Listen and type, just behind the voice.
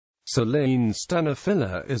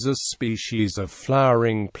Silene.It is a species of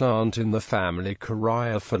flowering plant in the family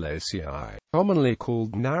Caryophyllaceae, commonly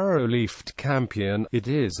called narrow-leafed campion. It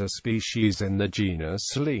is a species in the genus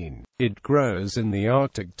Silene. It grows in the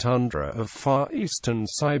Arctic tundra of far eastern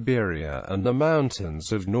Siberia and the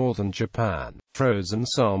mountains of northern Japan. Frozen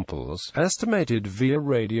samples, estimated via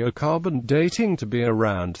radiocarbon dating to be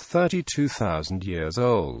around 32,000 years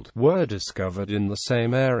old, were discovered in the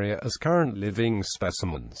same area as current living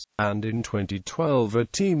specimens, and in 2012 a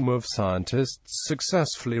team of scientists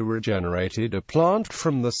successfully regenerated a plant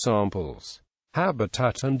from the samples.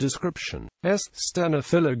 Habitat and description.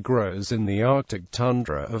 Stenophylla grows in the Arctic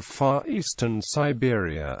tundra of far eastern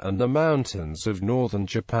Siberia and the mountains of northern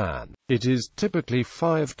Japan. It is typically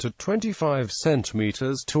 5 to 25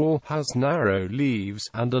 centimeters tall, has narrow leaves,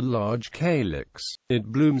 and a large calyx.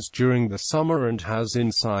 It blooms during the summer and has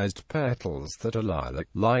incised petals that are lilac,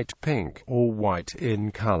 light pink, or white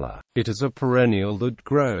in color. It is a perennial that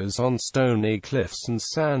grows on stony cliffs and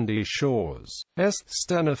sandy shores.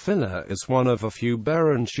 Stenophylla is one of a few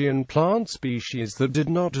Beringian plant species that did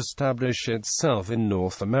not establish itself in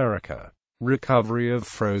North America. Recovery of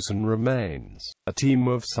frozen remains. A team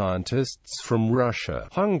of scientists from Russia,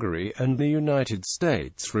 Hungary, and the United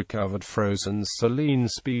States recovered frozen Silene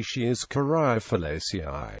species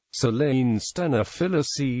Caryophyllaceae. Silene.It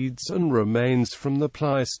seeds and remains from the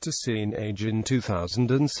Pleistocene age in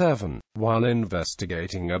 2007, while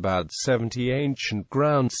investigating about 70 ancient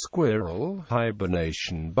ground squirrel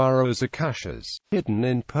hibernation burrows caches, hidden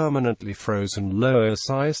in permanently frozen loess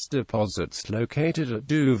ice deposits located at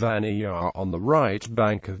Duvany on the right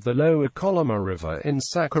bank of the Lower Kolyma River in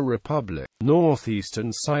Sakha Republic,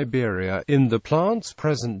 northeastern Siberia, in the plant's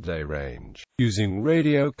present-day range. Using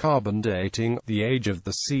radiocarbon dating, the age of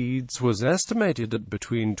the seeds was estimated at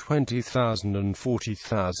between 20,000 and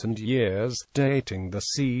 40,000 years, dating the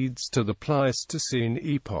seeds to the Pleistocene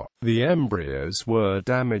epoch. The embryos were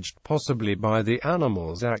damaged, possibly by the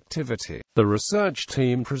animal's activity. The research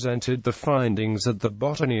team presented the findings at the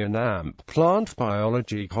Botany and AMP Plant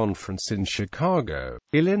Biology Conference in Chicago,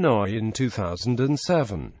 Illinois in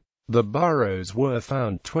 2007. The burrows were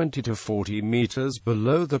found 20 to 40 meters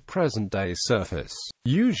below the present-day surface.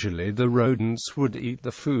 Usually the rodents would eat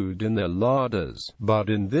the food in their larders, but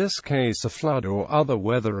in this case a flood or other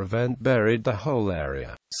weather event buried the whole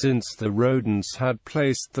area. Since the rodents had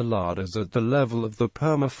placed the larders at the level of the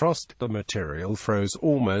permafrost, the material froze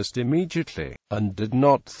almost immediately, and did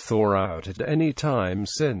not thaw out at any time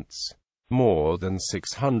since. More than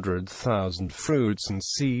 600,000 fruits and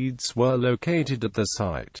seeds were located at the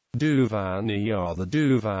site. Duvany. The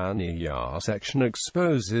Duvany section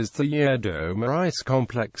exposes the Yedomer ice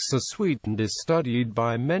complex as sweetened is studied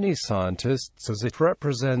by many scientists as it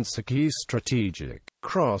represents a key strategic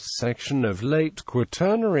cross-section of late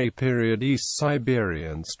Quaternary period East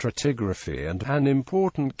Siberian stratigraphy and an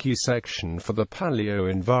important key section for the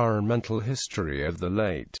paleo-environmental history of the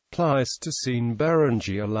late Pleistocene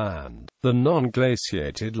Beringia land, the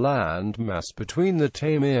non-glaciated land mass between the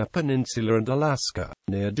Taimyr Peninsula and Alaska.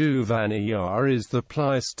 Near Duvany is the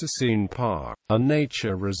Pleistocene Park, a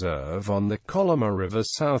nature reserve on the Kolyma River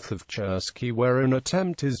south of Chersky, where an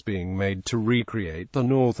attempt is being made to recreate the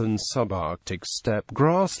northern subarctic steppe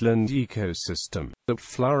grassland ecosystem that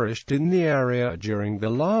flourished in the area during the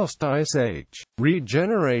last ice age.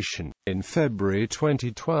 Regeneration. In February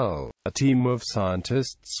 2012, a team of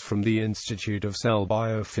scientists from the Institute of Cell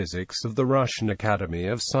Biophysics of the Russian Academy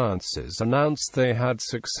of Sciences announced they had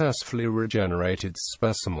successfully regenerated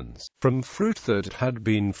specimens from fruit that had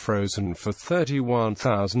been frozen for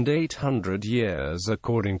 31,800 years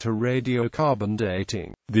according to radiocarbon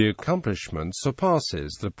dating. The accomplishment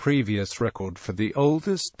surpasses the previous record for the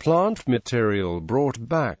oldest plant material brought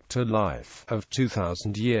back to life of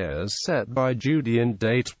 2,000 years set by Judean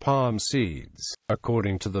date palm seeds.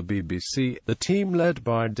 According to the BBC, the team led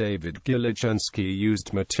by David Gilichinsky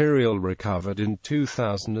used material recovered in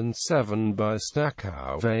 2007 by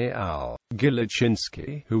Stakow et al.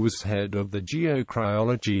 Gilichinsky, who was head of the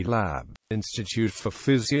Geocryology Lab, Institute for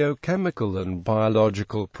Physiochemical and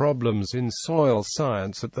Biological Problems in Soil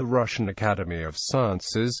Science at the Russian Academy of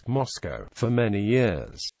Sciences, Moscow, for many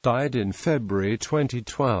years, died in February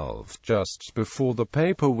 2012, just before the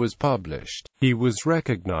paper was published. He was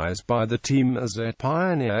recognized by the team as a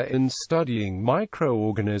pioneer in studying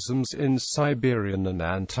microorganisms in Siberian and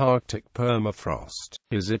Antarctic permafrost.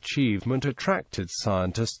 His achievement attracted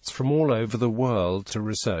scientists from all over the world to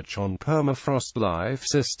research on permafrost life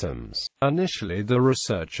systems. Initially, the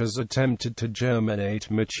researchers attempted to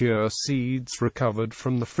germinate mature seeds recovered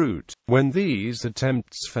from the fruit. When these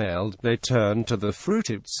attempts failed, they turned to the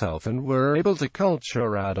fruit itself and were able to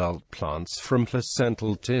culture adult plants from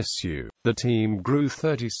placental tissue. The team grew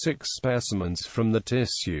 36 specimens from the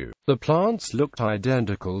tissue. The plants looked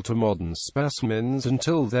identical to modern specimens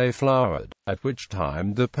until they flowered, at which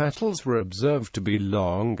time the petals were observed to be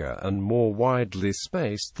longer and more widely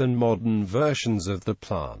spaced than modern versions of the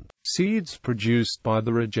plant. Seeds produced by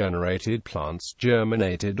the regenerated plants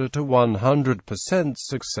germinated at a 100%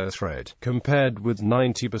 success rate, compared with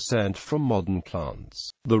 90% from modern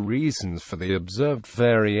plants. The reasons for the observed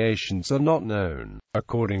variations are not known.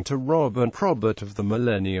 According to Rob and Probert of the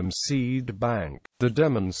Millennium Seed Bank, the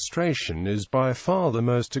demonstration is by far the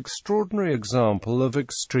most extraordinary example of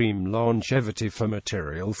extreme longevity for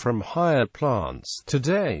material from higher plants to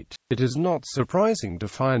date. It is not surprising to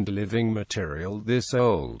find living material this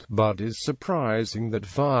old, but is surprising that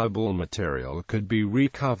viable material could be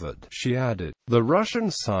recovered, she added. The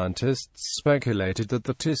Russian scientists speculated that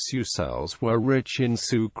the tissue cells were rich in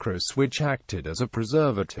sucrose, which acted as a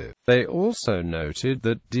preservative. They also noted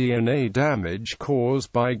that DNA damage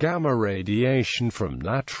caused by gamma radiation from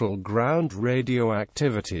natural ground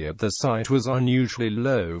radioactivity at the site was unusually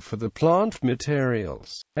low for the plant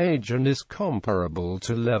materials. Age and is comparable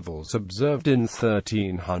to levels observed in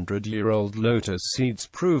 1300-year-old lotus seeds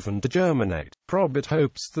proven to germinate. Probert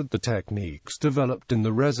hopes that the techniques developed in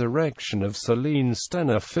the resurrection of Silene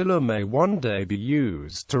stenophylla may one day be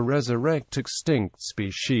used to resurrect extinct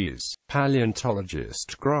species.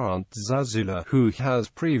 Paleontologist Grant Zazula, who has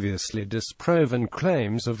previously disproven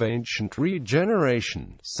claims of ancient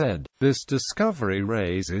regeneration, said, "This discovery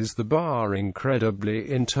raises the bar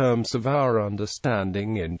incredibly in terms of our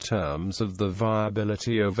understanding in terms of the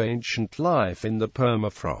viability of ancient life in the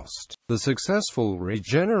permafrost." The successful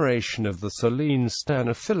regeneration of the Silene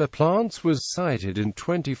stenophylla plants was cited in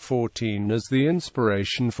 2014 as the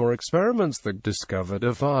inspiration for experiments that discovered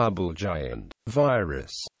a viable giant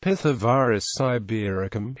virus, Pithovirus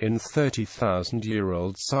sibericum, in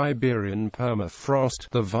 30,000-year-old Siberian permafrost.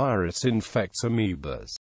 The virus infects amoebas,